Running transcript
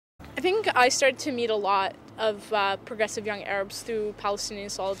I think I started to meet a lot of progressive young Arabs through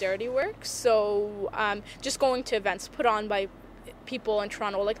Palestinian solidarity work. So just going to events put on by people in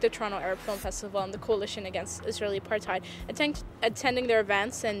Toronto, like the Toronto Arab Film Festival and the Coalition Against Israeli Apartheid, attending their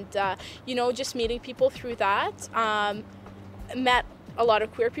events and, just meeting people through that. Met a lot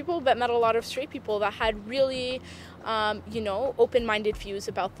of queer people, but met a lot of straight people that had really, open-minded views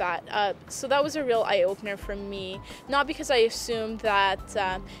about that. So that was a real eye-opener for me, not because I assumed that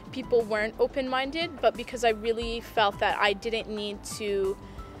people weren't open-minded, but because I really felt that I didn't need to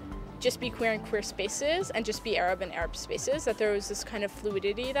just be queer in queer spaces and just be Arab in Arab spaces, that there was this kind of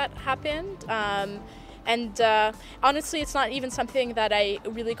fluidity that happened. And honestly, it's not even something that I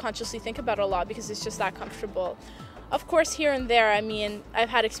really consciously think about a lot because it's just that comfortable. Of course, here and there, I've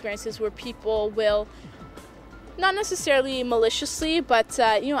had experiences where people will, not necessarily maliciously, but,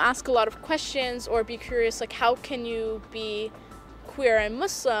 ask a lot of questions or be curious, like, how can you be queer and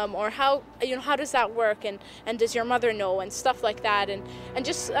Muslim, or how does that work, and does your mother know, and stuff like that, and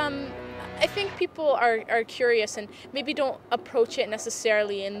just, I think people are curious and maybe don't approach it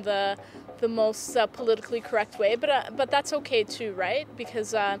necessarily in the most politically correct way, but that's okay too, right?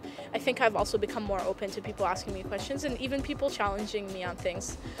 Because I think I've also become more open to people asking me questions and even people challenging me on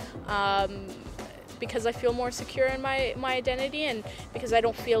things, because I feel more secure in my identity, and because I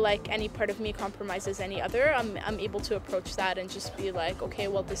don't feel like any part of me compromises any other. I'm able to approach that and just be like, okay,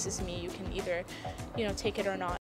 well, this is me. You can either, take it or not.